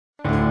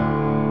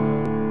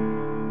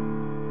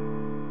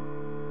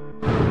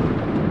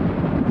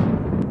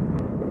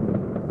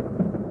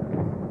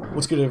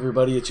What's good,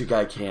 everybody? It's your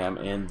guy Cam,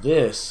 and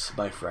this,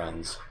 my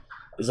friends,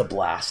 is a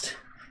blast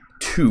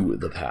to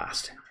the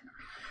past.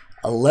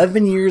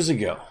 11 years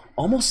ago,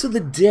 almost to the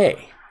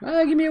day,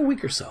 give me a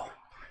week or so,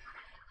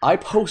 I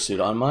posted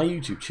on my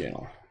YouTube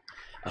channel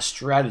a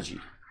strategy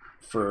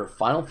for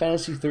Final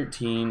Fantasy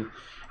XIII.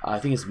 I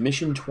think it's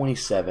Mission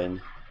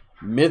 27,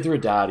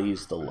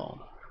 Mithridates the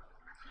Loan.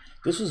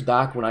 This was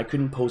back when I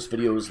couldn't post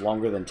videos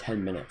longer than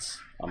 10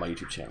 minutes on my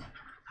YouTube channel.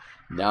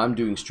 Now I'm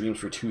doing streams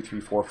for 2, 3,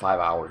 4, 5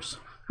 hours.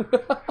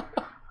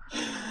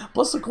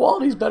 Plus the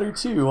quality's better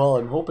too. Well,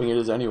 I'm hoping it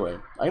is anyway.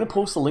 I'm going to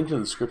post a link in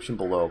the description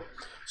below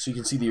so you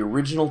can see the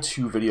original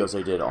 2 videos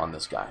I did on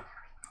this guy.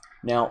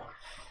 Now,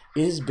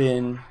 it has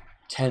been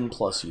 10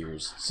 plus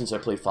years since I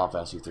played Final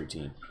Fantasy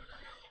XIII.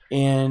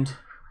 And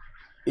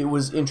it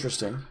was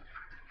interesting,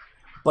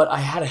 but I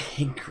had a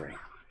hankering.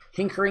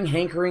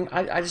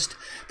 I just,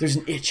 there's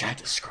an itch I had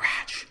to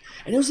scratch.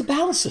 And it was the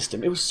battle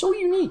system. It was so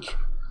unique.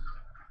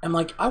 I'm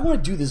like, I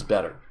want to do this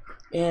better.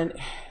 And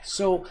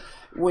so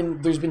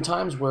when there's been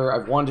times where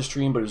I've wanted to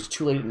stream, but it was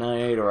too late at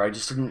night, or I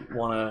just didn't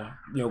want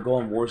to, go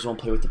on Warzone,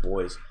 play with the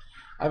boys,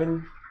 I've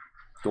been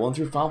going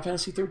through Final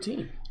Fantasy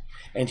XIII.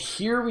 And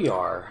here we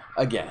are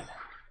again.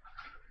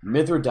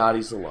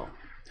 Mithridates alone.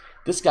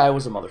 This guy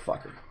was a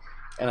motherfucker.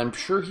 And I'm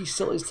sure he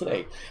still is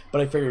today. But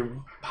I figured,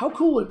 how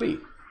cool would it be?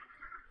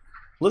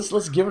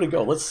 Let's give it a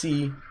go. Let's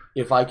see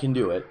if I can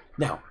do it.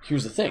 Now,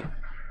 here's the thing.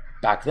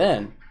 Back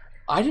then,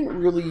 I didn't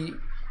really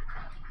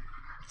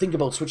think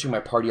about switching my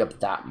party up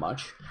that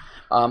much.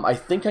 I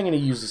think I'm going to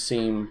use the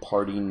same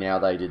party now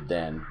that I did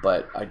then,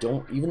 but I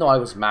don't, even though I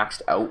was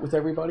maxed out with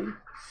everybody,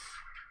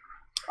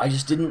 I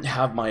just didn't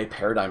have my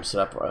paradigm set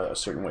up a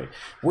certain way.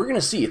 We're going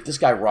to see if this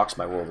guy rocks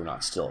my world or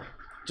not still.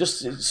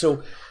 Just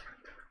so,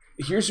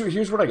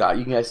 here's what I got.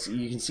 You can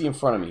see in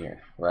front of me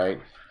here, right?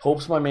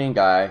 Hope's my main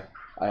guy.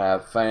 I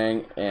have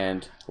Fang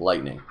and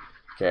Lightning,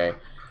 okay?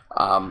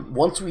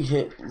 Once we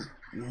hit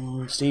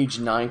stage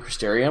 9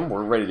 Crystarium,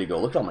 we're ready to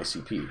go. Look at all my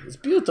CP. It's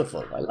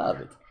beautiful. I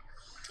love it.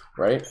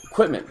 Right?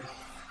 Equipment.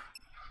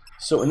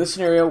 So in this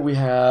scenario, we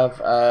have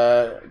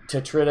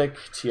Tetritic,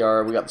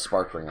 TR. We got the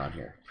Spark Ring on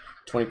here.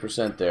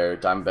 20% there.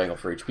 Diamond Bangle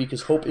for HP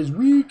because Hope is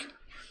weak.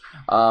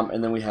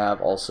 And then we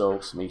have also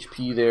some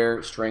HP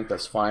there. Strength,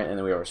 that's fine. And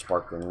then we have a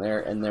Spark Ring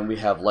there. And then we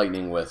have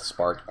Lightning with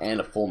Spark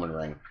and a Fulmin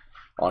Ring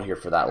on here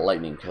for that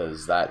Lightning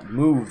because that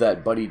move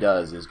that Buddy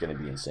does is going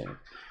to be insane.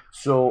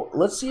 So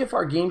let's see if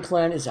our game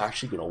plan is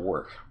actually going to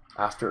work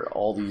after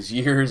all these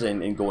years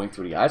and going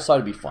through the. I just thought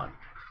it'd be fun.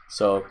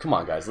 So come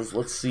on, guys,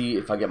 let's see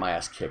if I get my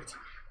ass kicked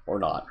or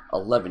not.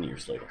 11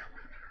 years later.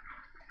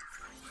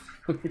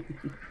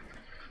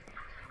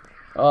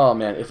 Oh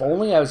man, if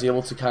only I was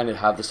able to kind of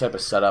have this type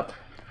of setup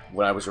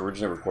when I was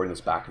originally recording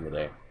this back in the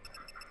day.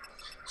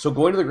 So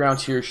going to the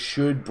ground here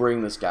should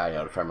bring this guy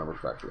out if I remember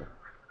correctly.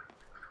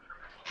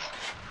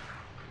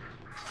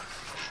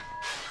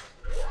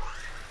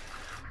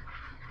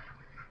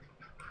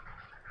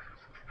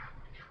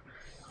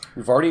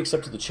 We've already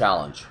accepted the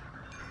challenge.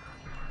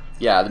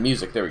 Yeah, the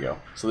music, there we go.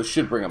 So this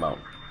should bring him out.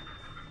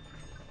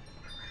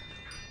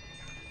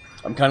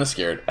 I'm kind of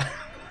scared.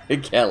 I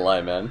can't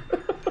lie, man.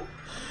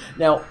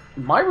 Now,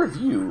 my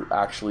review,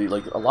 actually,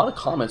 like, a lot of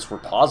comments were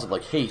positive,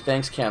 like, hey,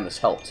 thanks, Cam, this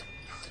helped.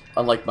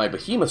 Unlike my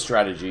Behemoth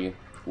strategy,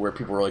 where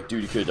people were like,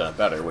 dude, you could have done it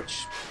better,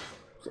 which,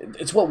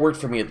 it's what worked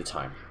for me at the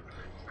time.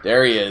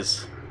 There he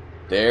is.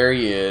 There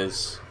he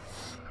is.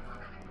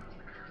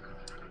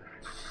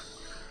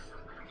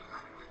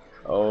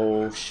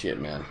 Oh, shit,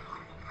 man.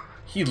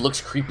 He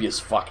looks creepy as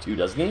fuck, too,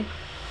 doesn't he?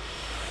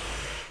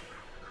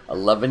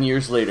 11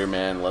 years later,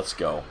 man. Let's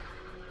go.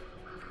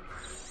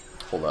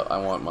 Hold up. I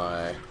want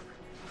my...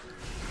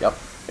 Yep.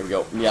 Here we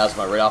go.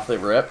 Miasma right off the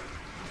rip.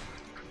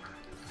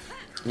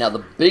 Now,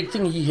 the big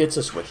thing he hits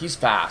us with, he's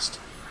fast,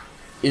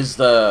 is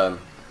the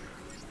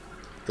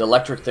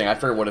electric thing. I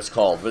forget what it's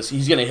called, but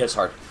he's going to hit us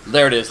hard.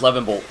 There it is.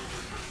 11 bolt.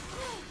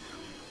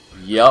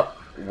 Yep.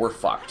 We're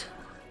fucked.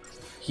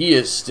 He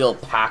is still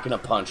packing a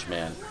punch,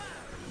 man.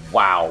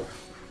 Wow.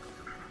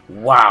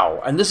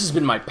 Wow. And this has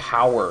been my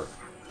power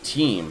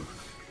team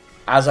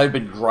as I've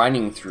been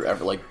grinding through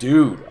ever. Like,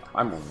 dude,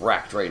 I'm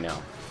wrecked right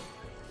now.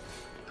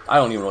 I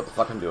don't even know what the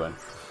fuck I'm doing.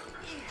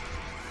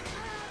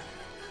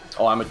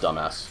 Oh, I'm a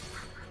dumbass.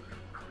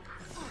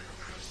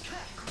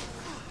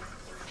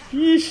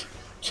 Yeesh.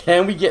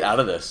 Can we get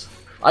out of this?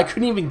 I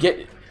couldn't even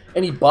get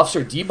any buffs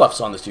or debuffs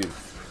on this dude.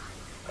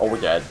 Oh,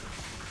 we're dead.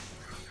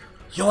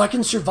 Yo, I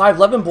can survive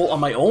 11 bolt on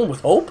my own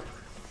with Hope?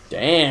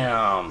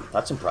 Damn,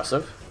 that's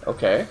impressive.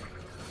 Okay.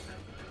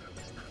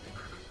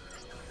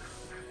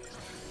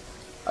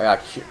 I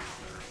gotta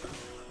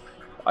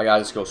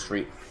just go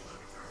straight.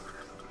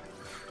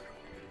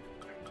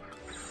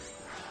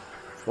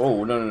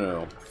 Oh,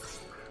 no.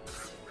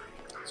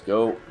 Let's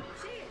go.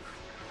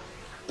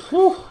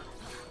 Whew.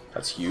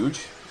 That's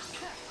huge.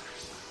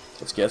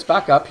 Let's get us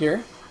back up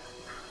here.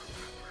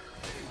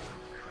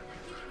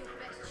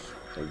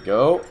 There we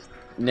go.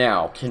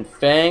 Now, can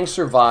Fang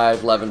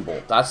survive 11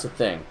 bolt? That's the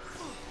thing.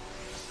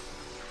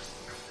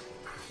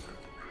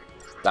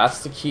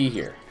 That's the key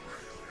here.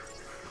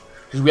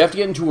 Because we have to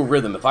get into a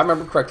rhythm. If I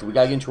remember correctly, we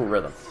gotta get into a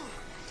rhythm.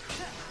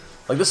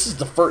 Like, this is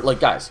the first... Like,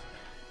 guys,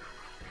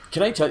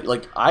 can I tell you...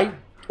 Like, I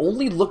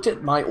only looked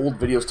at my old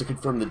videos to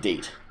confirm the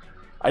date.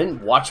 I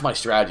didn't watch my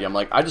strategy. I'm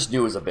like, I just knew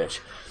it was a bitch.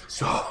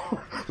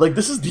 So, like,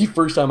 this is the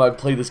first time I've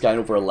played this guy in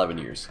over 11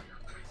 years.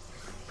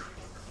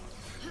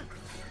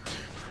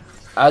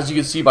 As you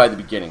can see by the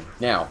beginning.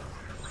 Now.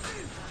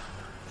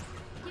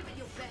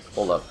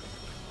 Hold up.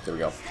 There we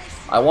go.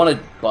 I want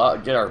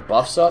to get our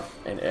buffs up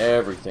and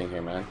everything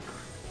here, man.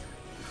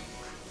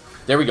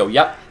 There we go.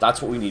 Yep,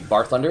 that's what we need.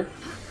 Bar Thunder.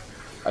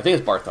 I think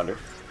it's Bar Thunder.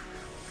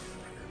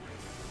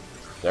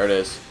 There it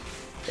is.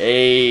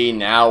 Hey,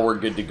 now we're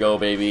good to go,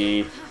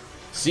 baby.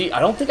 See, I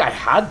don't think I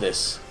had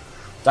this.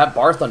 That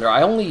Bar Thunder,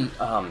 I only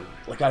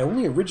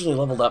originally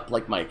leveled up,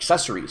 like, my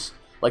accessories.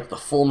 Like the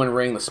Fulman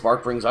Ring, the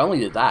Spark Rings, I only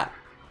did that.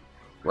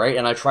 Right?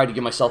 And I tried to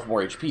give myself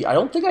more HP. I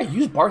don't think I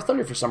used Bar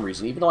Thunder for some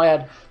reason, even though I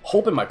had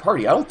Hope in my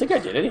party. I don't think I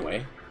did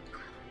anyway.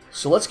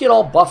 So let's get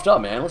all buffed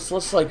up, man.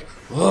 Let's like,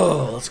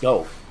 whoa, let's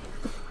go.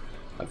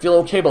 I feel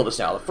okay about this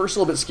now. The first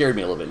little bit scared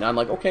me a little bit. Now I'm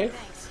like, okay,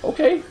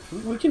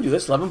 we can do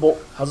this. 11 Bolt.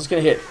 How's this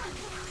going to hit?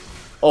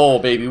 Oh,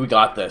 baby, we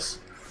got this.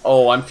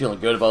 Oh, I'm feeling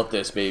good about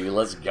this, baby.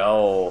 Let's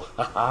go.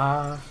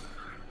 Haha.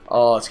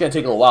 Oh, it's going to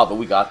take a little while, but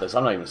we got this.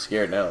 I'm not even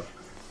scared now.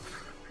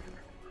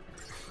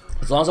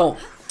 As long as I don't,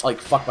 like,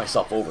 fuck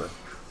myself over.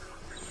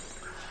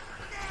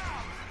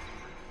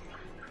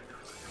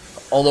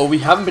 Although we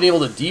haven't been able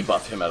to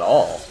debuff him at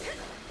all.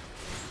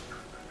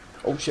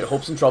 Oh shit,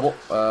 Hope's in trouble.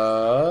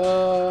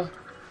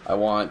 I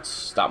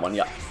want that one,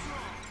 yeah.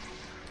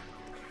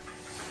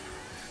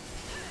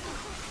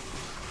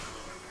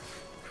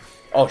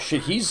 Oh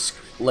shit, he's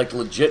like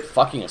legit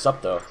fucking us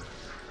up though.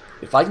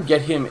 If I can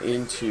get him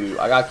into...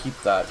 I gotta keep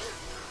that.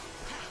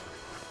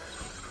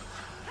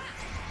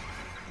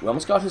 We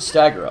almost got his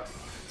stagger up.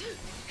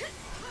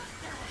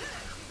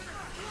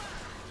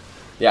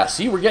 Yeah,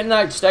 see, we're getting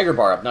that stagger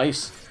bar up.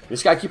 Nice. We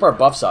just gotta keep our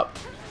buffs up.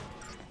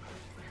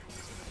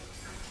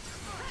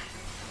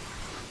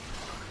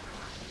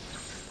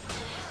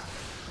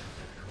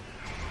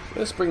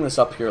 Let's bring this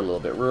up here a little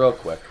bit, real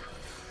quick.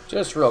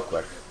 Just real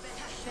quick.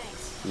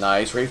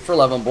 Nice, ready for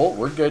 11 Bolt.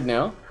 We're good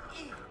now.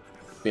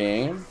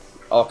 Bam.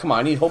 Oh, come on,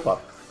 I need Hope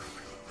up.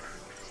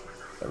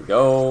 There we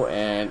go.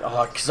 And,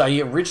 because I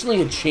originally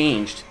had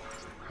changed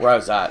where I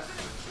was at.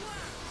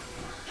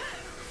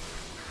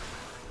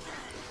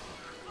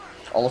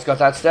 Almost got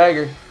that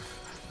stagger.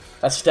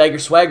 That's stagger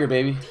swagger,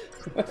 baby.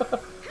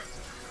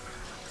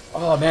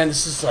 Oh, man,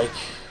 this is like...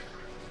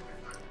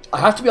 I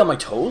have to be on my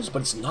toes,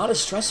 but it's not as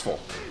stressful.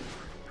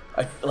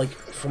 Like,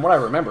 from what I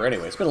remember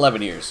anyway. It's been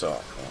 11 years, so...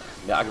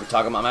 Yeah, I can be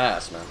talking about my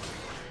ass, man.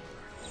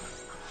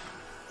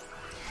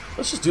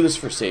 Let's just do this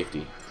for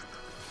safety.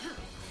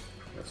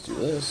 Let's do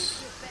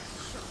this.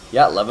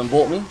 Yeah, 11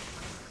 Bolt me.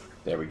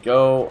 There we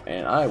go.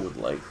 And I would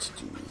like to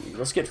do...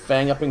 Let's get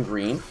Fang up in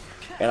green.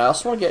 And I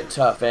also want to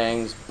get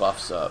Fang's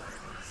buffs up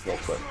real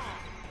quick.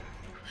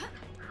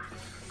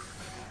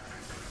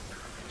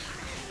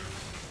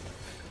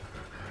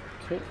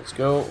 Okay, let's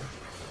go.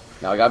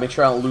 Now I gotta make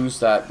sure I don't lose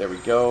that. There we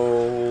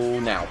go.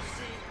 Now.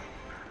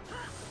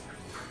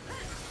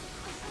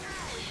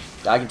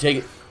 I can take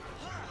it.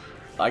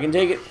 I can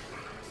take it.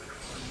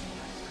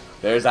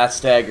 There's that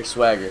stagger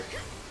swagger.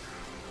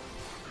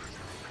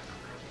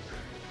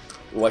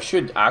 Oh, I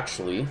should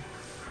actually...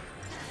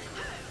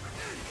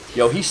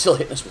 Yo, he's still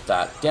hitting us with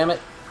that. Damn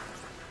it.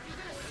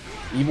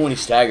 Even when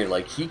he's staggered,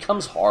 like, he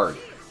comes hard.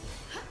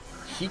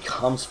 He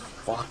comes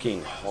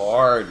fucking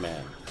hard,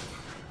 man.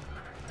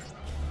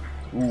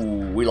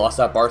 Ooh, we lost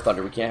that Bar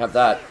Thunder. We can't have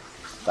that.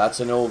 That's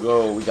a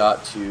no-go. We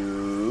got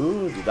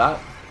to do that.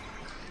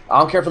 I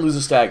don't care if I lose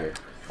a stagger.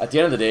 At the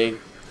end of the day,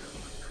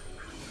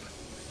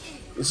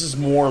 this is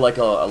more like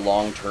a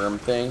long-term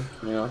thing,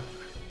 you know?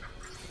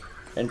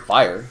 And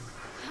fire.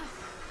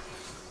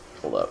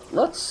 Hold up.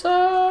 Let's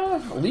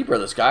Libra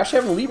this guy. Actually,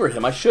 I haven't Libra'd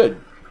him. I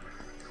should.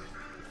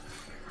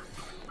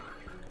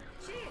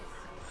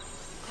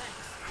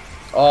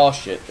 Oh,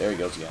 shit. There he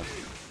goes again.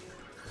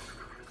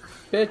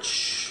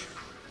 Bitch.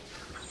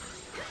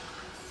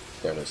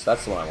 There it is.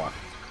 That's the one I want.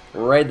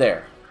 Right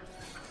there.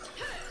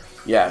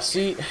 Yeah,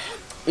 see,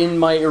 in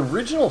my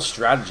original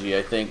strategy,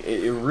 I think,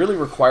 it really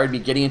required me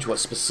getting into a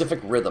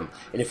specific rhythm.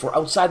 And if we're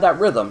outside that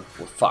rhythm,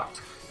 we're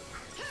fucked.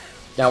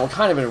 Now, we're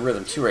kind of in a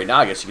rhythm too right now,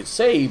 I guess you could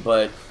say,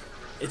 but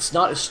it's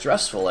not as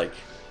stressful, like,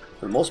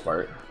 for the most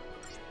part.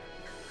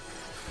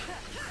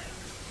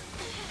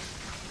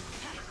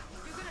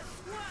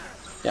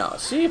 Now,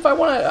 see, if I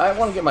want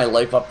to get my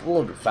life up a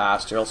little bit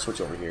faster, I'll switch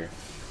over here.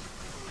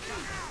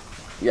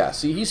 Yeah,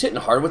 see, he's hitting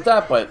hard with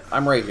that, but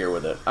I'm right here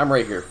with it. I'm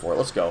right here for it.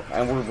 Let's go.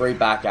 And we're right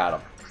back at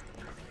him.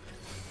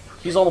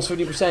 He's almost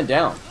 50%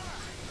 down.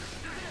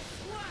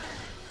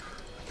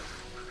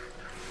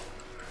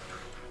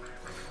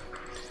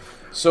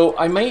 So,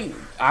 I might,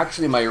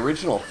 actually, my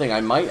original thing,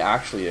 I might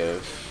actually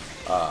have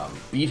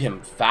beat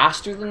him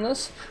faster than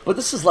this, but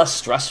this is less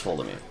stressful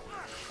to me.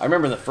 I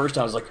remember the first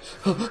time I was like,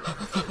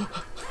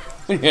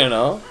 you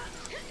know?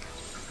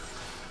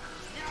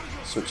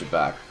 Switch it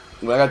back.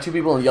 I got two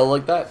people in yellow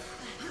like that.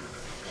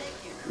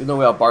 Even though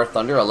we have Bar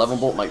Thunder, 11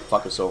 Bolt might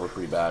fuck us over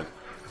pretty bad.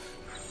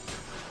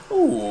 Ooh,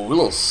 a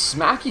little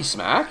smacky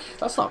smack.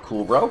 That's not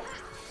cool, bro.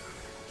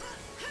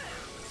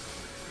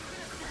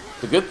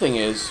 The good thing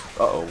is...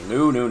 Uh-oh.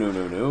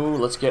 No.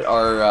 Let's get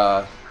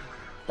our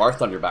Bar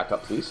Thunder back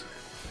up, please.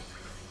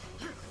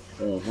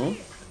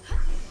 Mm-hmm.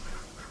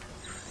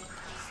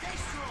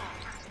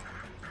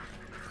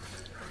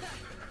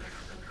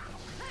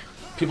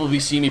 People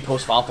be seeing me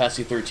post Final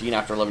Fantasy XIII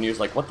after 11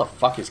 years like, what the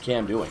fuck is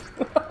Cam doing?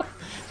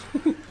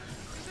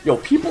 Yo,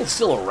 people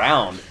still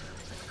around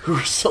who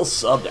are still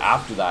subbed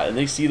after that, and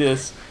they see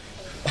this.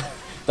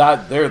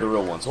 That they're the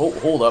real ones.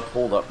 Hold up.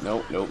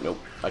 Nope.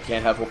 I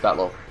can't have hope that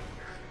low.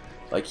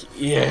 Like,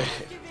 yeah,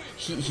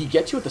 he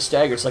gets you with the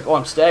stagger. It's like, oh,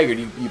 I'm staggered.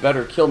 You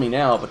better kill me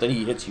now. But then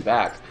he hits you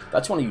back.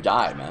 That's when you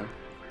die, man.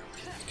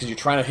 Because you're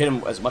trying to hit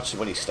him as much as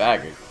when he's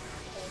staggered.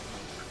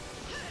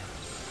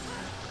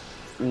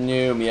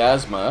 No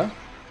miasma.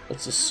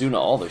 Let's Asuna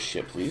all this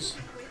shit, please.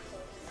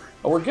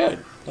 Oh, we're good.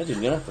 That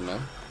didn't do nothing,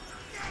 man.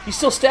 He's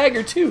still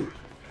staggered too.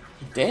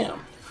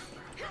 Damn.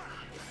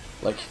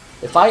 Like,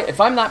 if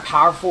I'm not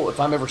powerful, if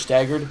I'm ever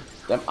staggered,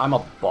 then I'm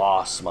a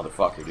boss,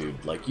 motherfucker,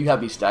 dude. Like, you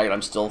have me staggered,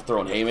 I'm still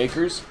throwing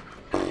haymakers.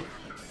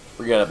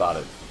 Forget about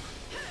it.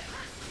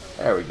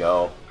 There we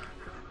go.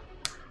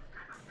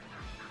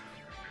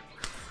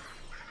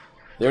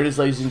 There it is,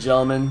 ladies and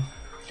gentlemen.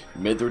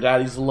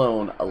 Mithridates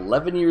alone,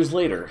 11 years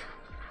later.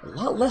 A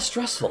lot less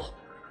stressful.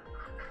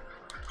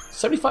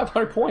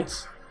 7,500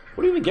 points.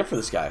 What do you even get for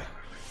this guy?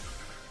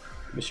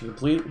 Mission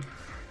complete.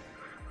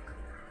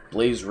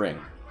 Blaze Ring.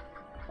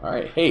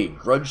 Alright, hey,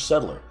 Grudge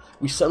Settler.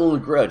 We settled a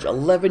grudge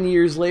 11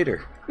 years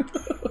later.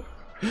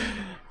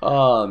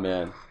 Oh,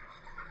 man.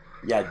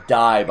 Yeah,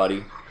 die,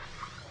 buddy.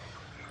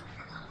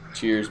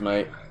 Cheers,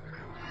 mate.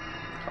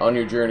 On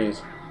your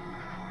journeys.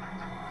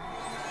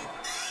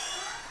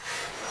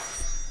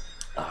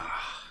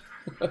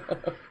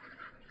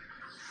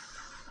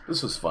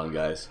 This was fun,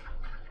 guys.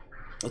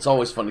 It's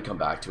always fun to come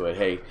back to it.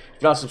 Hey, if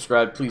you're not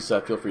subscribed, please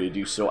feel free to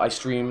do so. I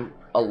stream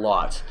a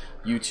lot.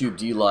 YouTube,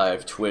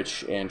 DLive,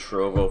 Twitch, and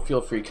Trovo.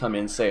 Feel free to come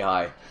in, say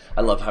hi.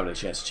 I love having a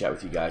chance to chat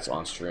with you guys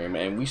on stream.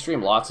 And we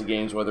stream lots of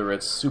games, whether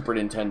it's Super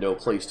Nintendo,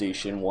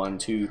 PlayStation 1,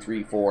 2,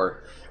 3,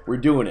 4. We're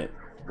doing it.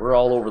 We're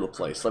all over the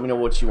place. Let me know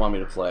what you want me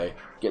to play.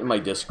 Get in my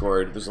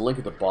Discord. There's a link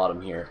at the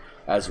bottom here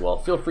as well.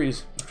 Feel free,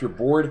 if you're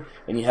bored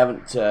and you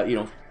haven't, you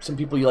know, some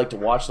people you like to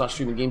watch, not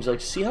streaming games you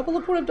like to see, have a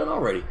look at what I've done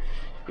already.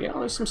 You know,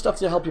 there's some stuff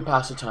to help you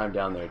pass the time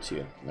down there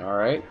too.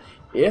 Alright?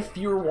 If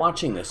you're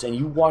watching this and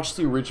you watched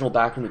the original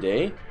back in the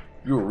day,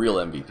 you're a real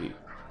MVP.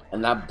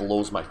 And that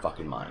blows my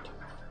fucking mind.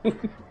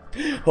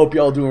 Hope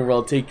y'all doing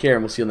well. Take care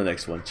and we'll see you on the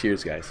next one.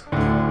 Cheers, guys.